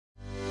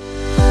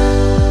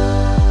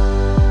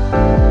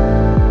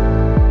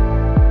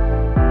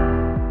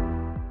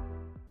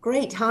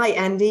Great. Hi,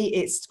 Andy.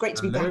 It's great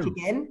to be back Hello.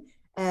 again,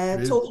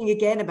 It is. talking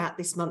again about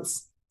this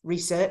month's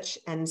research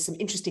and some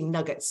interesting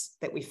nuggets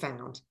that we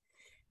found.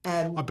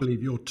 I Um,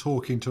 believe you're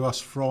talking to us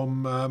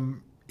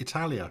from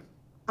Italia.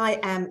 I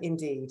am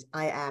indeed.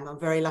 I am. I'm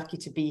very lucky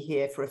to be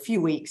here for a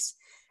few weeks,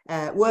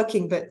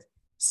 working but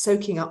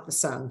soaking up the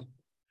sun.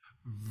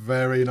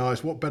 Very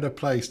nice. What better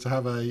place to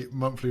have a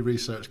monthly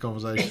research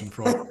conversation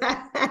from?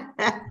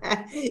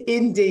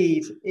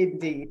 Indeed,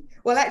 indeed.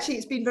 Well, actually,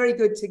 it's been very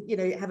good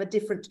to, have a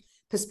different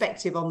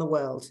perspective on the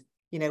world.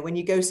 When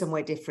you go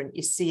somewhere different,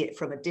 you see it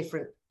from a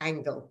different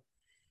angle.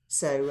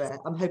 So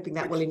I'm hoping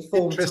that will Which,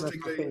 inform some of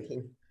my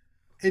thinking.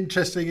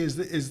 interesting is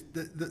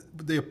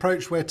the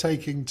approach we're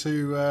taking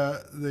to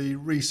the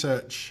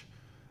research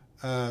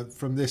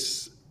from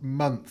this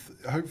month.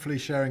 Hopefully,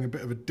 sharing a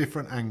bit of a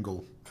different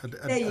angle, There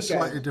a you go.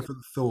 slightly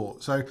different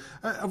thought. So,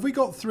 have we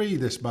got three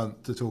this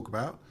month to talk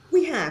about?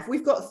 We have.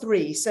 We've got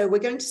three. So we're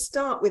going to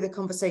start with a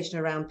conversation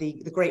around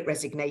the Great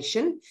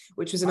Resignation,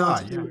 which was an Yeah.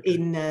 article Okay.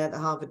 in the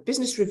Harvard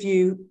Business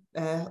Review,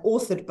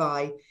 authored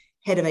by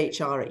head of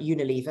HR at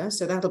Unilever.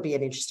 So that'll be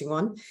an interesting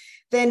one.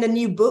 Then a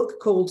new book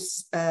called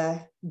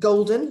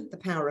Golden,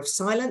 The Power of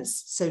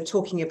Silence. So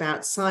talking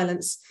about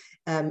silence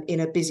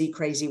in a busy,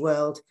 crazy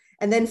world.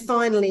 And then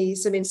finally,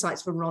 some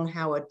insights from Ron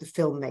Howard, the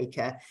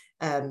filmmaker,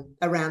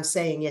 around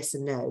saying yes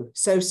and no.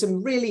 So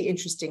some really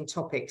interesting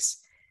topics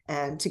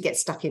to get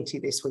stuck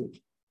into this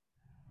week.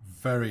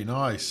 Very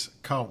nice.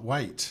 Can't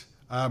wait.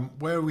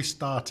 Where are we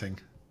starting?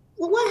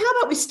 Well, how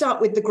about we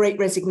start with the Great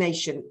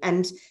Resignation?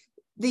 And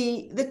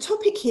the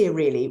topic here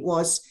really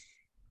was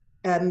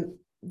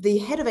the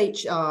head of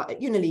HR at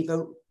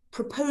Unilever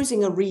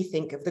proposing a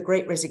rethink of the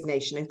Great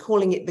Resignation and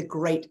calling it the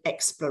Great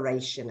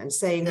Exploration, and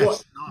saying what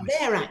Yes, nice.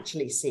 they're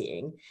actually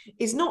seeing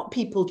is not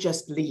people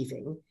just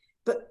leaving,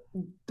 but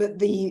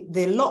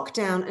the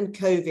lockdown and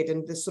COVID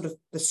and the sort of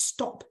the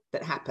stop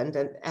that happened,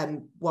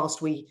 and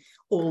whilst we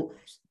all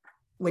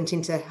went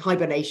into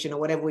hibernation or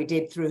whatever we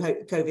did through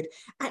COVID,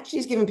 actually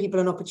has given people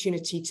an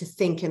opportunity to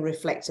think and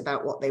reflect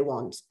about what they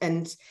want.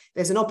 And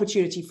there's an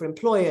opportunity for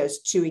employers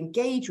to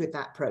engage with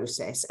that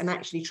process and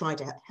actually try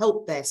to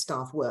help their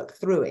staff work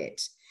through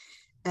it,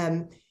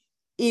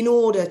 in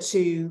order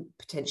to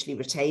potentially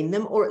retain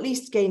them or at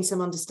least gain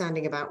some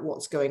understanding about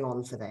what's going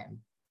on for them.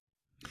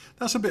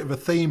 That's a bit of a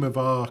theme of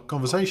our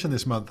conversation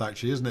this month,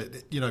 actually, isn't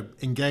it?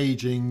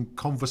 Engaging,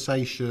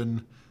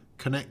 conversation,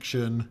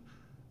 connection,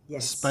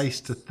 Yes.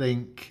 space to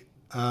think.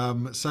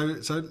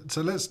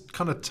 So let's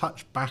kind of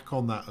touch back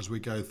on that as we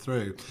go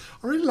through.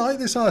 I really like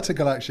this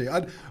article, actually.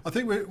 I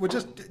think we're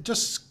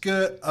just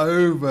skirt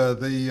over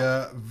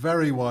the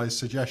very wise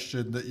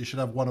suggestion that you should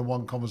have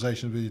one-on-one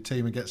conversations with your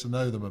team and get to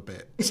know them a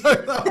bit. So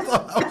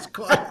that was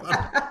quite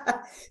fun.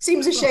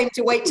 Seems a shame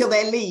to wait till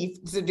they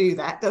leave to do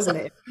that, doesn't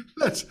it?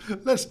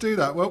 Let's do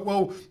that.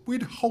 Well,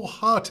 we'd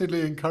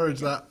wholeheartedly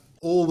encourage that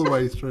all the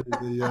way through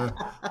the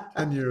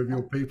tenure of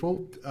your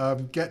people.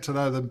 Get to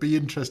know them, be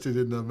interested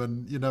in them,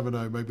 and you never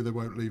know, maybe they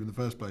won't leave in the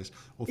first place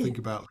or think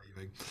about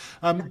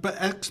leaving. But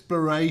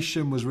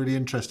exploration was really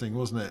interesting,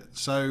 wasn't it?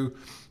 So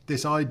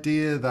this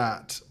idea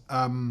that,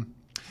 and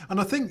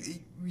I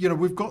think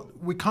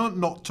we can't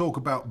not talk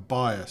about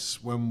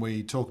bias when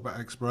we talk about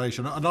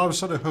exploration. And I was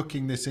sort of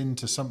hooking this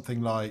into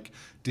something like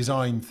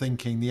design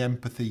thinking, the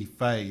empathy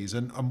phase,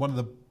 and one of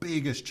the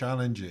biggest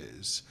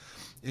challenges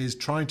is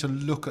trying to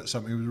look at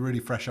something with really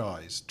fresh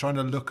eyes, trying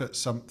to look at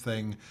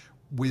something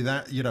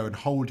without, and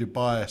hold your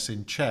bias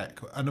in check.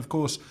 And of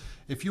course,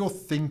 if you're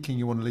thinking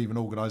you want to leave an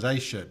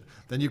organization,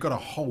 then you've got a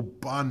whole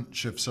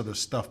bunch of sort of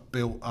stuff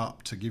built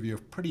up to give you a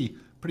pretty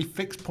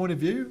fixed point of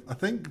view, I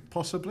think,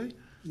 possibly.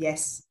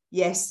 Yes,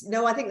 yes.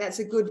 No, I think that's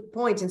a good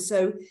point. And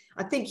so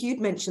I think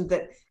you'd mentioned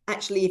that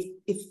actually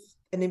if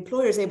an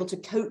employer is able to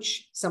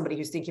coach somebody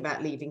who's thinking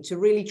about leaving to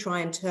really try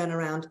and turn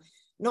around,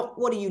 not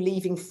what are you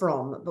leaving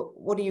from, but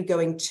what are you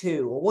going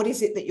to, or what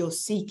is it that you're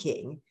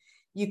seeking,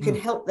 you can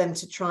help them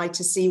to try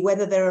to see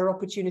whether there are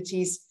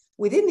opportunities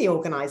within the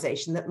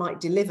organization that might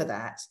deliver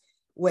that,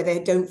 where they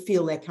don't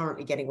feel they're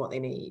currently getting what they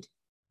need.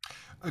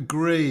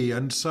 Agree.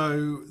 And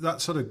so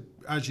that sort of,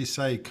 as you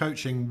say,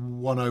 coaching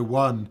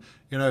 101,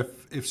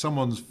 if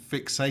someone's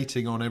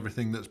fixating on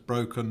everything that's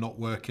broken, not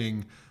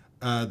working,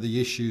 the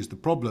issues, the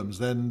problems,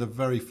 then the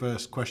very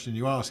first question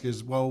you ask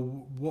is, well,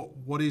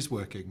 what is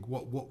working?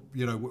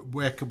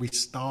 Where can we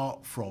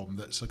start from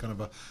that's a kind of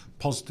a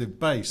positive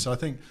base? So I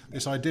think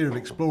this idea of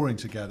exploring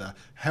together,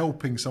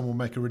 helping someone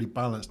make a really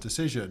balanced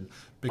decision,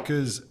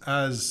 because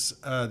as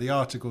the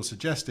article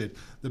suggested,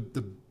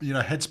 the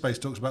Headspace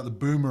talks about the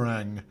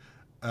boomerang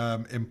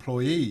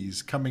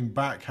employees coming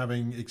back,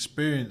 having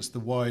experienced the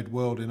wide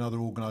world in other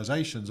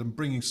organisations and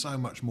bringing so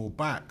much more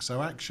back.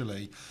 So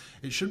actually,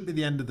 it shouldn't be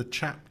the end of the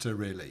chapter,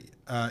 really,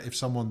 if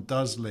someone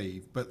does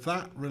leave. But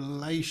that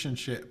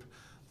relationship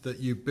that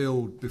you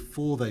build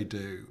before they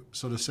do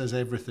sort of says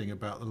everything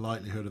about the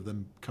likelihood of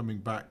them coming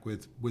back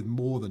with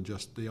more than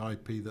just the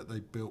IP that they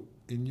built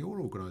in your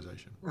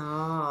organisation.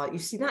 You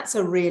see,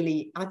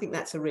 I think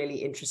that's a really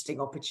interesting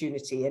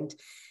opportunity, and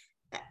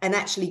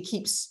actually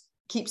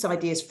keeps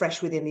ideas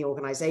fresh within the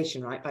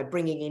organization, right? By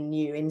bringing in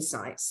new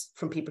insights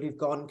from people who've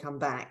gone and come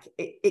back.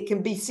 It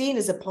can be seen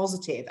as a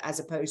positive as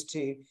opposed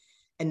to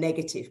a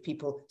negative,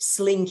 people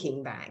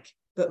slinking back,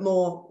 but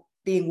more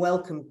being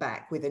welcomed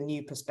back with a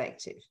new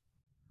perspective.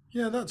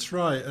 Yeah, that's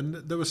right. And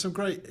there were some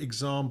great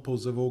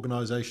examples of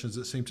organisations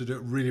that seem to do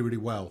it really, really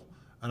well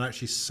and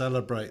actually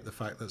celebrate the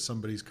fact that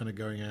somebody's kind of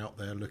going out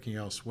there looking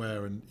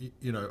elsewhere. And,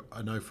 you know,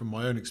 I know from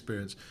my own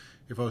experience,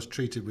 if I was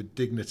treated with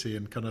dignity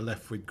and kind of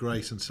left with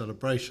grace and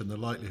celebration, the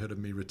likelihood of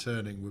me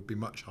returning would be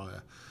much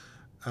higher.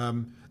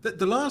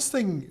 The last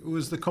thing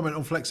was the comment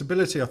on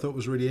flexibility I thought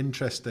was really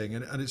interesting.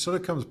 And it sort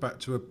of comes back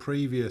to a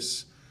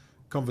previous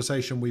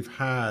conversation we've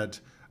had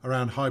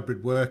around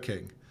hybrid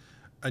working.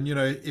 And, you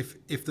know,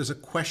 if there's a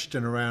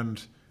question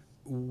around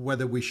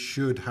whether we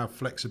should have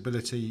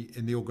flexibility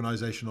in the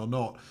organisation or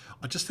not,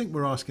 I just think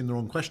we're asking the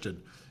wrong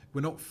question.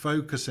 We're not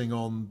focusing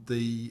on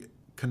the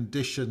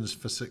conditions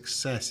for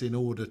success in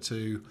order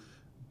to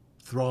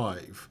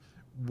thrive.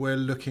 We're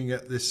looking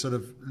at this sort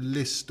of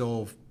list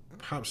of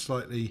perhaps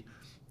slightly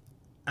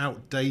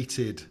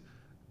outdated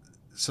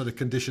sort of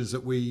conditions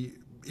that we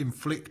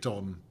inflict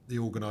on the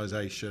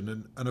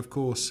organisation. And of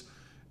course,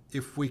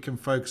 if we can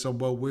focus on,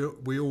 well,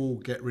 we all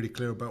get really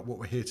clear about what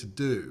we're here to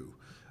do,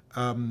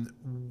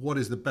 what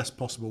is the best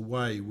possible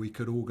way we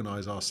could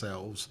organise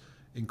ourselves,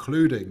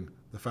 including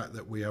the fact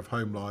that we have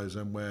home lives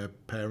and we're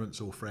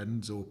parents or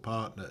friends or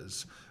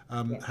partners.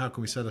 How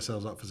can we set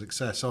ourselves up for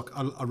success? So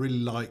I really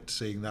liked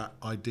seeing that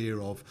idea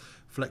of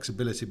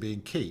flexibility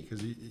being key,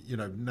 because you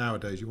know,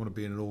 nowadays you want to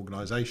be in an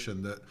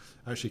organisation that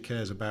actually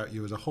cares about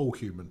you as a whole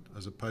human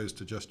as opposed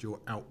to just your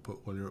output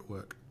while you're at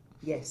work.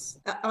 Yes,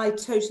 I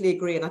totally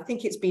agree. And I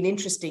think it's been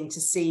interesting to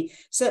see,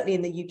 certainly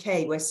in the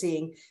UK, we're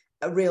seeing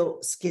a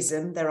real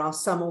schism. There are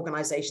some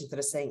organisations that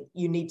are saying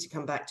you need to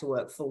come back to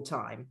work full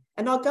time.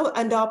 And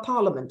our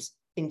Parliament,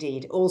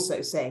 indeed,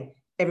 also saying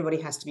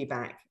everybody has to be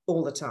back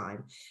all the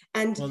time.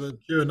 And well, they're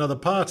due another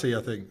party,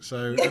 I think.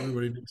 So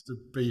everybody needs to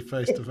be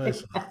face to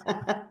face.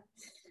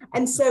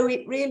 And so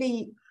it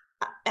really,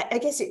 I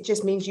guess it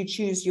just means you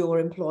choose your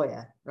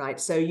employer, right?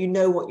 So you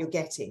know what you're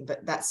getting,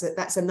 but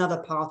that's another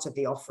part of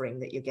the offering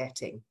that you're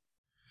getting.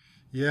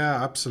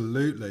 Yeah,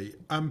 absolutely.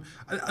 And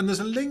there's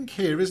a link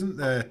here, isn't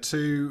there,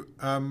 to,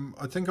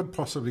 I think I'm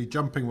possibly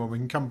jumping one, we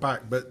can come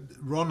back, but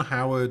Ron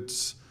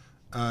Howard's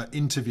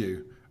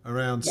interview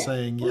around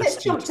saying well, yes.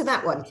 let's jump to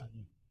that one.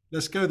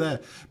 Let's go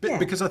there.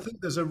 Because I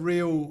think there's a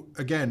real,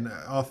 again,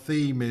 our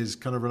theme is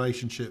kind of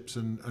relationships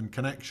and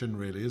connection,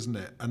 really, isn't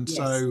it? And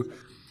so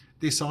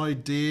this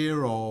idea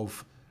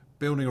of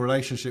building a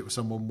relationship with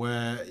someone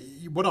where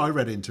what I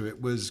read into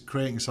it was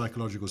creating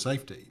psychological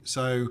safety.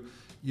 So,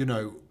 you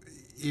know,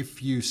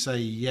 if you say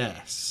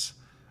yes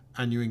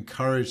and you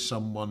encourage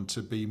someone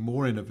to be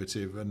more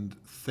innovative and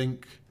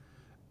think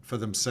for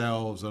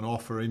themselves and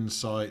offer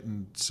insight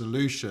and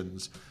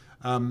solutions,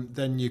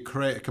 then you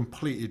create a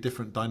completely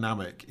different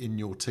dynamic in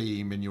your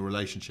team, in your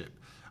relationship.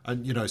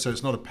 And, you know, so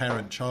it's not a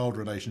parent-child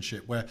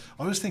relationship where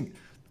I always think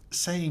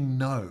saying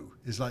no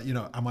is like, you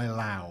know, am I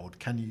allowed?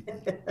 Can you,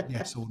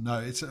 yes or no?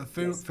 It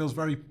feels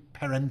very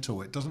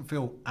parental. It doesn't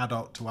feel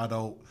adult to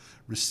adult,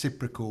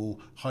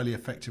 reciprocal, highly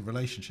effective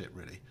relationship,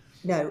 really.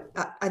 No,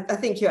 I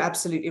think you're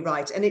absolutely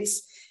right. And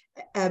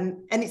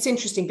it's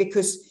interesting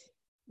because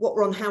what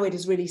Ron Howard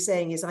is really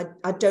saying is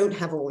I don't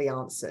have all the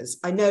answers.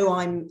 I know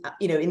I'm,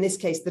 you know, in this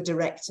case, the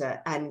director,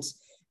 and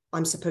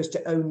I'm supposed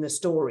to own the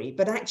story,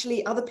 but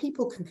actually other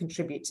people can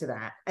contribute to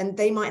that, and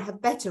they might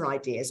have better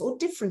ideas or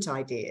different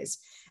ideas.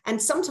 And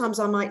sometimes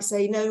I might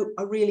say, no,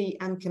 I really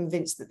am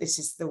convinced that this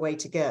is the way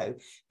to go.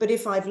 But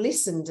if I've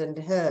listened and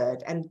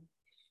heard and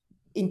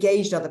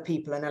engaged other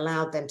people and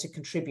allowed them to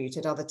contribute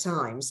at other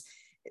times,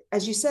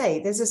 as you say,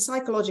 there's a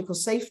psychological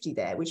safety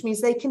there, which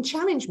means they can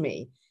challenge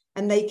me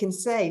and they can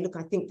say, look,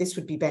 I think this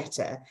would be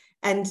better.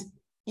 And,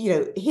 you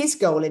know, his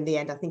goal in the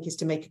end, I think, is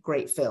to make a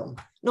great film,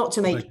 not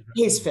to make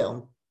his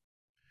film.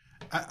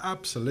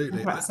 Absolutely.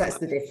 And perhaps that's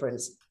the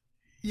difference.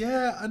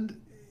 Yeah.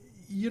 And,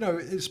 you know,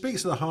 it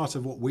speaks to the heart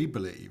of what we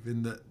believe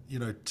in, that, you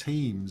know,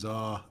 teams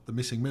are the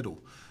missing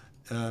middle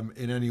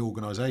in any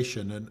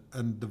organisation.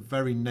 And the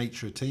very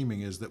nature of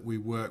teaming is that we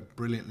work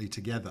brilliantly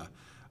together.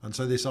 And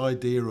so this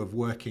idea of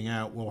working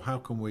out, well, how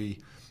can we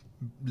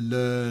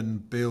learn,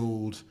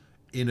 build,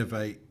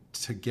 innovate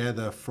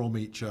together from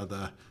each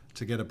other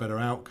to get a better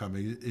outcome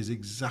is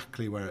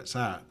exactly where it's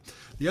at.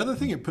 The other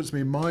thing it puts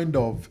me in mind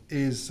of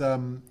is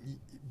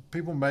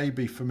people may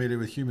be familiar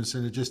with human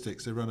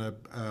synergistics. They run a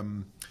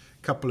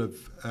couple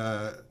of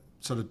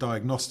sort of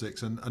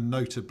diagnostics and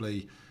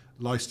notably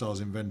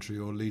lifestyles inventory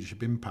or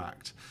leadership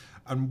impact.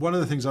 And one of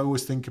the things I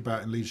always think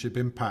about in leadership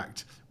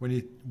impact,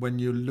 when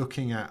you're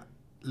looking at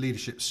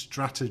leadership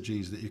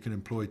strategies that you can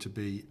employ to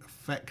be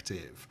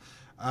effective,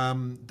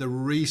 the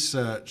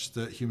research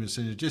that Human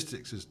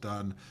Synergistics has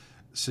done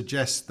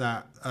suggests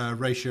that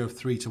ratio of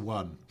 3 to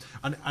 1.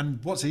 And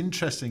what's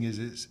interesting is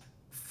its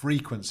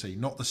frequency,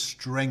 not the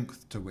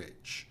strength to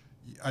which.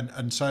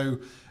 And so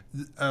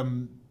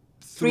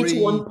 3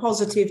 to 1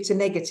 positive to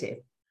negative.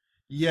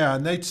 Yeah,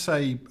 and they'd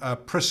say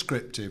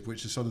prescriptive,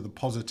 which is sort of the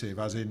positive,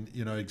 as in,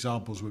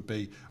 examples would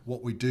be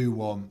what we do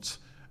want,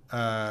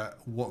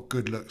 what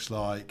good looks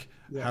like,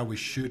 Yeah. how we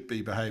should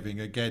be behaving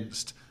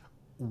against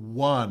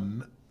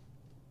one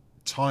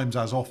times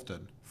as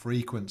often,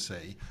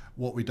 frequency,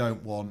 what we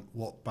don't want,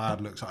 what bad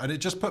looks like. And it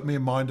just put me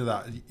in mind of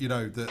that,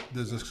 that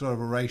there's a sort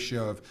of a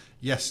ratio of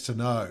yes to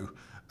no.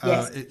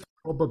 Yes. It's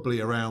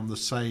probably around the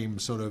same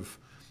sort of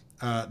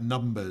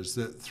numbers,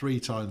 that three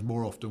times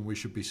more often we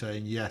should be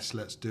saying, yes,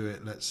 let's do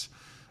it. Let's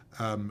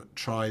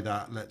try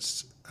that.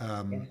 Let's,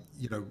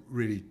 Yeah.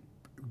 really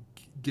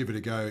give it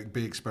a go,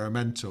 be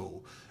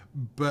experimental.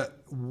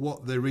 But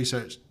what the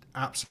research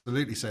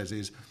absolutely says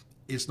is,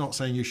 it's not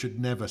saying you should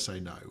never say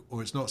no,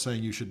 or it's not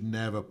saying you should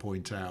never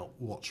point out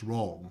what's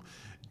wrong.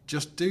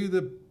 Just do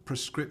the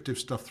prescriptive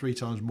stuff three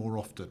times more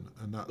often,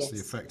 and that's the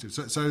Yes. effective.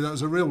 So that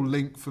was a real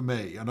link for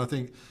me. And I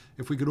think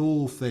if we could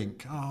all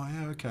think, oh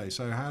yeah, okay,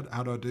 so how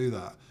do I do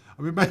that?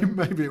 I mean,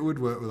 maybe it would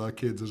work with our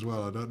kids as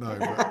well. I don't know,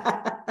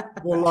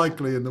 but more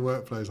likely in the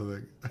workplace, I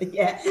think.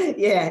 Yeah,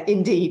 yeah,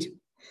 indeed.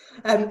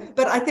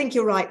 But I think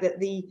you're right that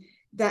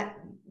that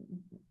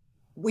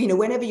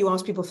whenever you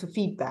ask people for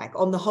feedback,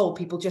 on the whole,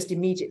 people just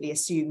immediately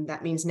assume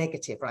that means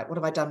negative, right? What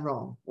have I done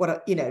wrong?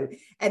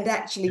 And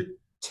actually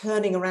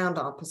turning around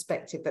our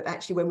perspective, that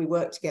actually when we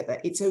work together,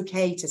 it's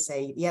okay to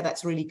say, yeah,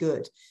 that's really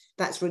good.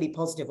 That's really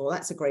positive, or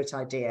that's a great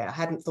idea. I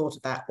hadn't thought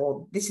of that,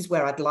 or this is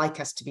where I'd like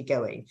us to be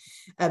going.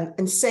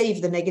 And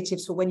save the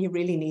negatives for when you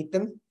really need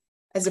them,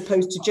 as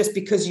opposed to just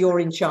because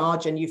you're in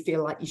charge and you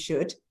feel like you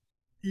should.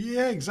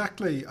 Yeah,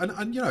 exactly.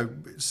 And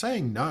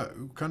saying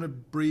no kind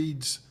of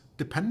breeds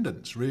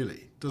dependence,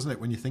 really, doesn't it?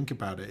 When you think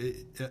about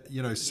it,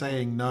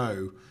 saying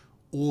no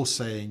or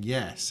saying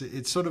yes,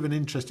 it's sort of an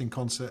interesting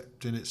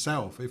concept in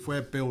itself. If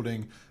we're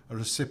building a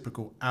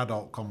reciprocal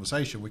adult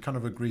conversation, we kind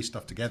of agree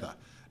stuff together.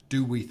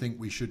 Do we think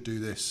we should do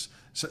this?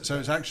 So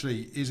it's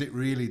actually, is it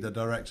really the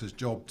director's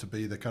job to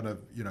be the kind of,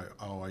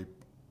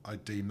 I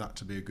deem that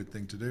to be a good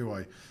thing to do,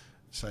 I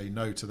say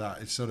no to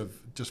that? It sort of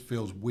just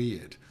feels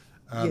weird.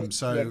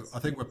 Yes. I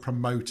think we're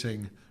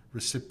promoting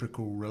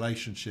reciprocal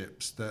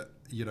relationships that,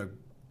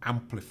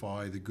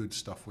 amplify the good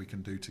stuff we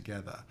can do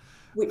together.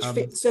 Which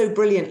fits so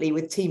brilliantly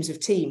with teams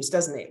of teams,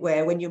 doesn't it?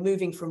 Where when you're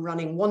moving from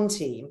running one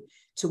team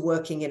to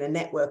working in a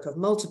network of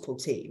multiple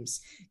teams,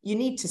 you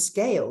need to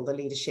scale the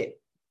leadership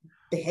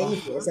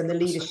behaviors and the 100%.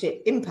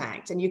 leadership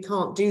impact. And you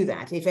can't do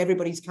that if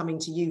everybody's coming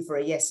to you for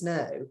a yes,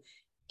 no.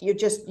 You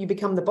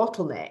become the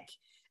bottleneck.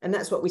 And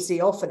that's what we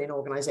see often in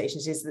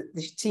organizations, is that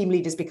the team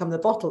leaders become the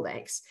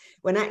bottlenecks,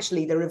 when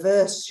actually the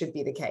reverse should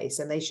be the case,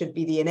 and they should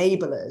be the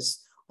enablers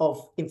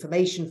of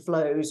information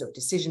flows, of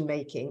decision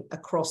making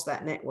across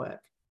that network.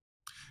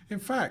 In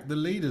fact, the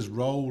leader's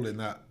role in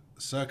that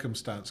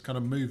circumstance kind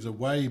of moves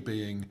away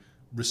being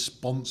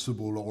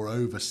responsible or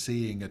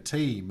overseeing a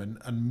team,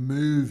 and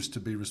moves to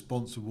be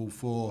responsible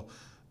for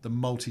the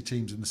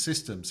multi-teams in the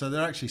system. So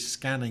they're actually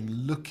scanning,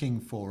 looking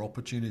for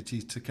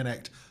opportunities to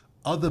connect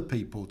other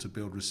people to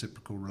build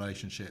reciprocal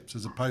relationships,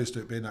 as opposed to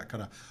it being that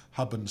kind of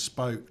hub and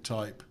spoke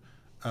type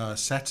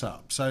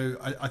setup. So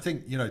I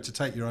think, to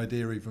take your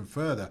idea even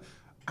further,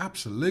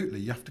 absolutely,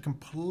 you have to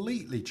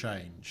completely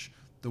change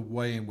the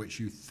way in which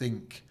you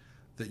think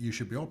that you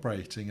should be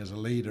operating as a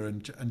leader,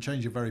 and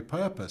change your very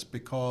purpose,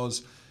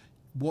 because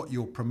what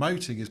you're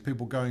promoting is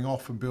people going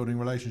off and building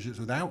relationships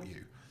without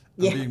you,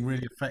 and being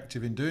really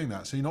effective in doing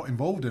that. So you're not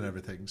involved in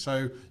everything.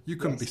 So you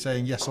couldn't be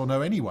saying yes or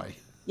no anyway.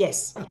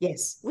 Yes,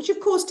 yes. Which of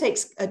course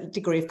takes a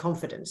degree of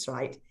confidence,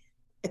 right?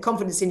 A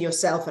confidence in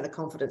yourself and a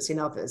confidence in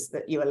others,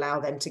 that you allow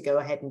them to go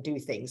ahead and do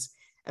things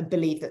and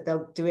believe that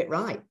they'll do it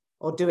right,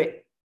 or do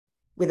it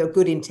with a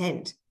good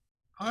intent.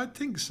 I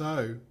think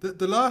so.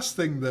 The last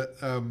thing that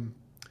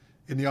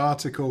in the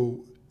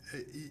article,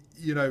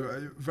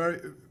 very,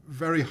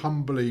 very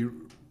humbly,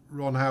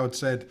 Ron Howard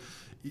said,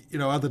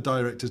 other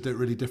directors do it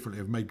really differently,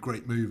 have made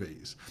great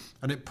movies.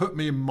 And it put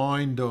me in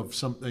mind of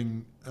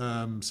something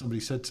somebody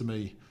said to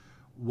me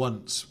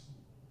once,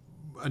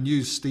 and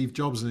used Steve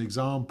Jobs as an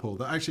example,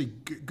 that actually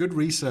good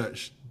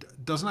research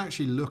doesn't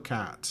actually look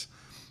at,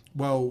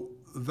 well,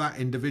 that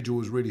individual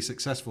was really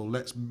successful,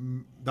 let's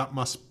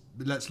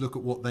look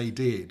at what they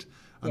did,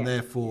 and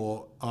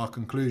therefore our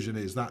conclusion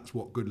is that's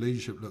what good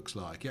leadership looks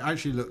like. It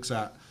actually looks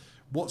at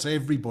what's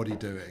everybody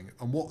doing,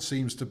 and what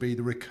seems to be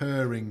the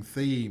recurring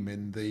theme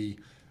in the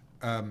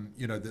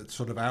the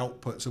sort of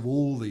outputs of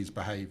all these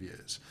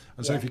behaviors.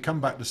 And so if you come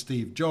back to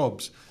Steve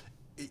Jobs,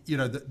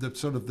 the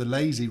sort of the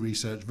lazy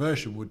research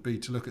version would be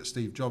to look at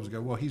Steve Jobs and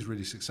go, well, he's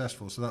really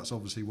successful, so that's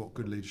obviously what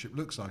good leadership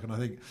looks like. And I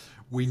think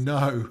we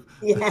know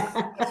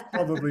that's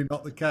probably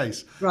not the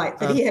case. Right,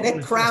 but he had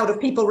a crowd of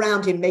people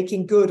around him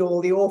making good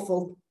all the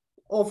awful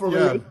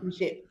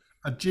relationship.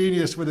 A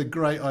genius with a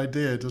great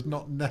idea does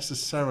not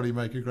necessarily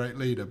make a great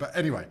leader. But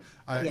anyway,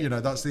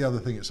 that's the other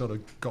thing it sort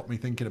of got me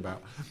thinking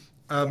about.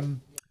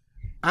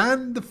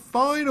 And the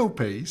final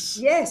piece.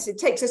 Yes, it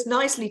takes us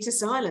nicely to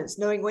silence,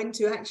 knowing when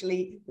to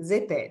actually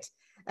zip it.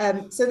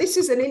 So this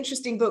is an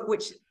interesting book,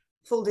 which,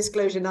 full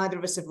disclosure, neither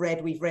of us have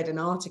read. We've read an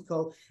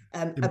article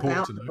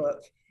about the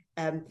book.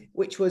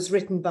 which was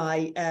written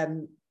by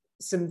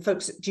some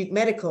folks at Duke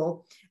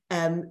Medical.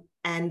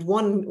 And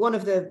one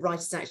of the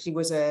writers actually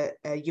was a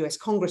US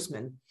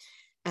congressman.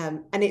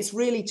 And it's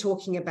really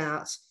talking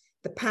about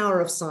the power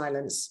of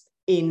silence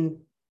in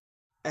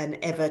an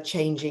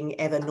ever-changing,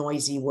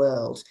 ever-noisy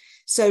world.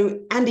 So,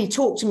 Andy,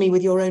 talk to me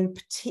with your own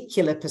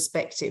particular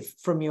perspective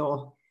from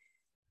your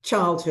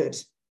childhood.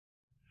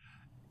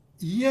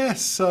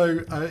 Yes,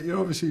 so you're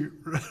obviously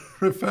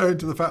referring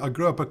to the fact I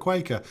grew up a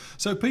Quaker.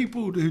 So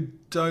people who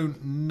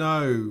don't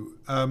know,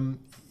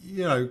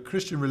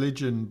 Christian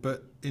religion,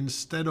 but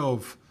instead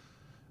of,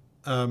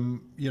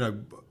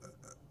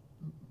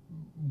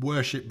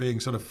 worship being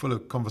sort of full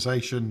of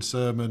conversation,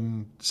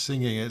 sermon,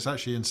 singing, it's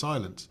actually in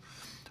silence.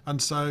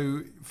 And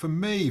so for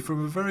me,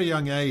 from a very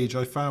young age,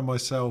 I found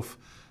myself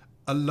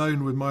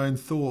alone with my own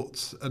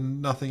thoughts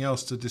and nothing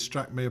else to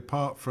distract me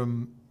apart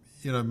from,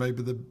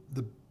 maybe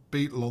the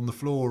beetle on the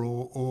floor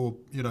or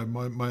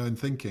my own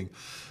thinking.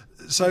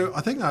 So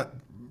I think that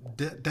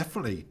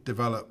definitely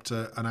developed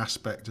an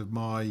aspect of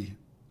my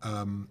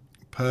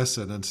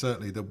person, and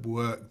certainly the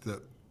work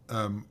that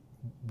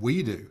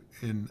we do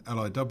in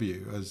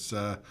LIW as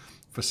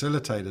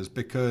facilitators,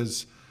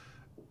 because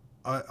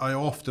I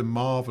often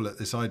marvel at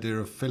this idea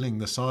of filling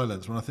the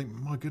silence when I think,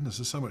 my goodness,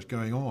 there's so much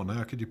going on.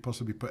 How could you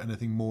possibly put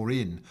anything more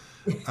in?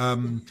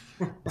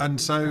 And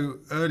so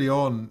early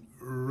on,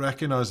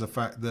 recognize the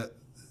fact that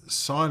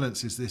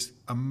silence is this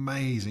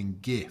amazing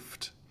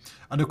gift.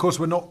 And of course,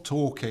 we're not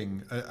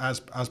talking, as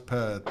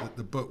per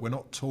the book, we're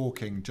not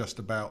talking just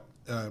about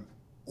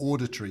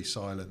auditory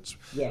silence.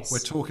 Yes. We're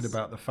talking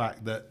about the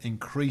fact that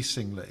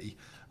increasingly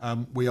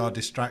we are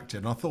distracted.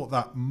 And I thought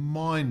that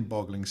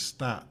mind-boggling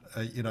stat,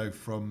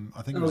 from,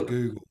 I think it was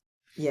Google,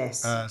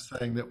 yes,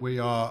 saying that we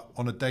are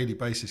on a daily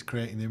basis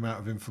creating the amount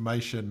of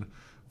information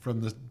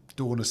from the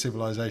dawn of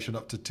civilization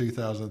up to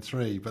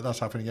 2003, but that's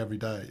happening every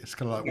day. It's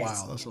kind of like,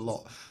 yes. wow, that's a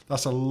lot.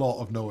 That's a lot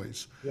of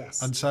noise.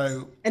 Yes. And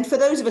so, and for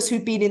those of us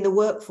who've been in the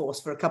workforce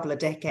for a few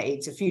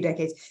decades,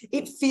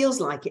 it feels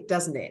like it,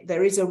 doesn't it?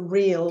 There is a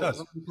real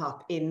ramp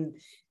up in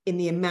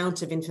the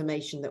amount of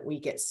information that we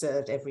get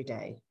served every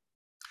day.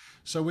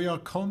 So we are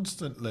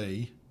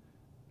constantly,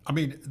 I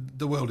mean,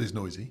 the world is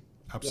noisy,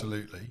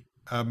 absolutely.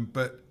 Yeah.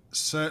 But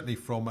certainly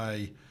from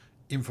a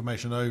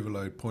information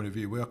overload point of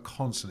view, we are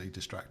constantly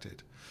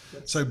distracted.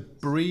 Yes. So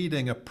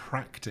breeding a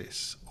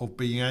practice of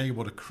being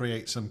able to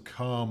create some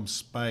calm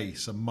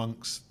space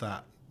amongst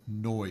that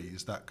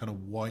noise, that kind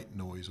of white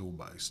noise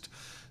almost,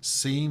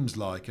 seems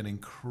like an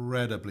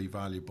incredibly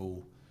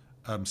valuable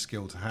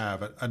skill to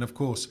have. And of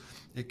course,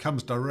 it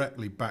comes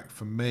directly back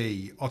from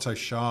me. Otto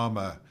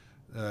Scharmer,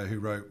 who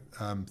wrote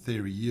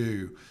Theory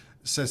U,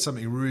 says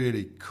something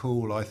really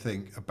cool, I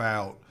think,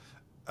 about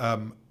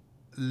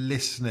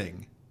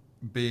listening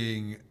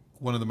being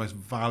one of the most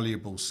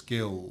valuable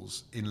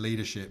skills in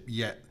leadership,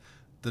 yet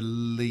the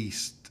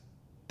least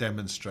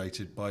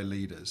demonstrated by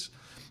leaders.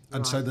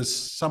 And so there's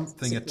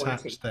something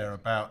attached there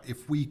about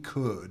if we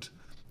could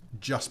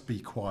just be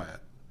quiet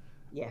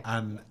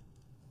and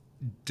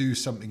do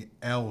something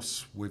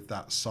else with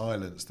that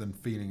silence than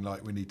feeling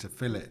like we need to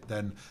fill it,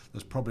 then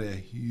there's probably a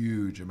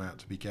huge amount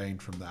to be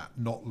gained from that,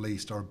 not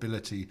least our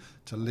ability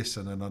to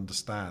listen and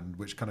understand,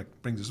 which kind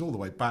of brings us all the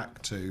way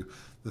back to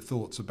the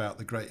thoughts about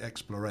the great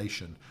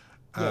exploration.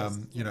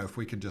 If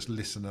we can just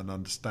listen and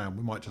understand,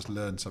 we might just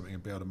learn something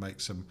and be able to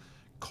make some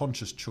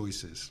conscious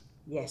choices.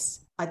 Yes,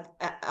 I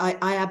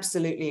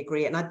absolutely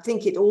agree. And I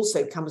think it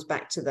also comes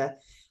back to the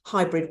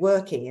hybrid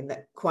working, in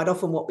that quite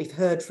often what we've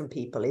heard from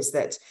people is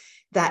that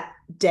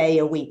day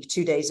a week,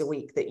 2 days a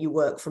week that you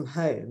work from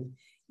home,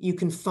 you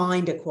can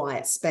find a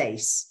quiet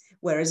space.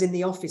 Whereas in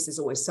the office, there's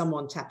always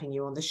someone tapping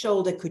you on the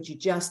shoulder.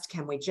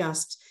 Can we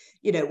just,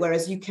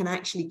 whereas you can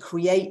actually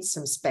create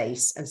some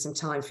space and some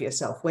time for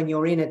yourself when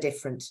you're in a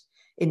different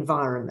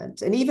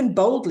environment. And even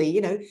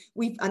boldly,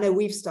 I know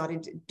we've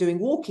started doing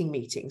walking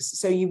meetings.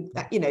 So you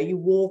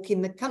walk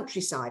in the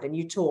countryside and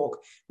you talk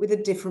with a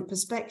different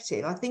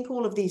perspective. I think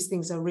all of these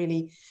things are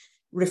really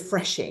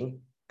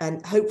refreshing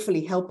and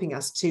hopefully helping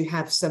us to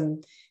have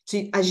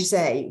as you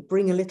say,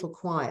 bring a little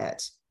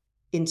quiet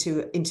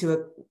into a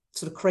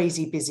sort of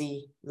crazy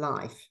busy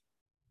life.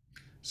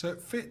 So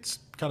it fits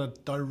kind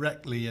of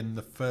directly in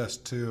the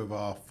first two of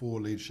our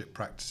 4 leadership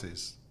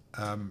practices.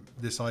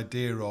 This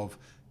idea of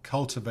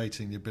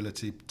cultivating the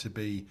ability to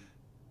be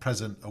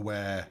present,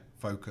 aware,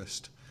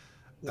 focused.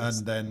 Yes.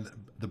 And then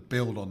the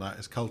build on that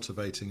is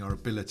cultivating our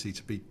ability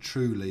to be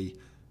truly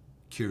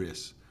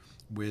curious,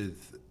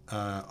 with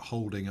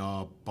holding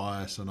our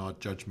bias and our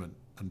judgment,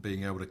 and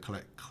being able to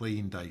collect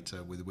clean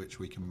data with which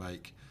we can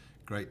make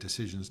great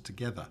decisions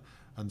together.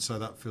 And so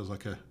that feels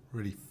like a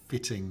really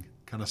fitting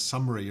kind of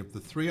summary of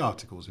the 3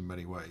 articles in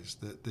many ways,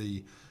 that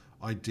the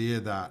idea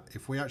that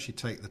if we actually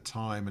take the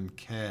time and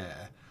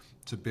care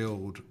to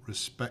build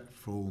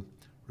respectful,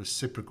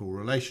 reciprocal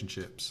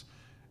relationships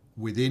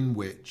within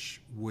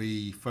which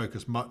we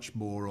focus much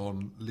more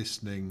on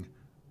listening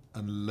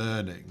and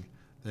learning,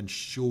 then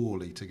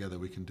surely together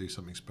we can do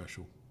something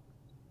special.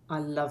 I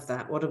love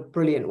that. What a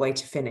brilliant way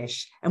to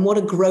finish, and what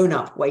a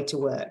grown-up way to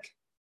work.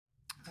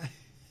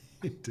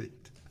 Indeed.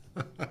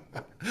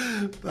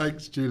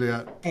 Thanks,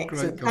 Juliet. Great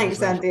Excellent. Thanks,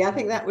 conversation. Andy. I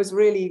think that was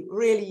really,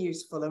 really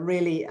useful, and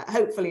really,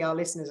 hopefully our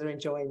listeners are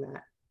enjoying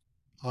that.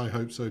 I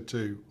hope so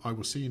too. I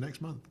will see you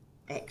next month.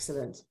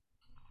 Excellent.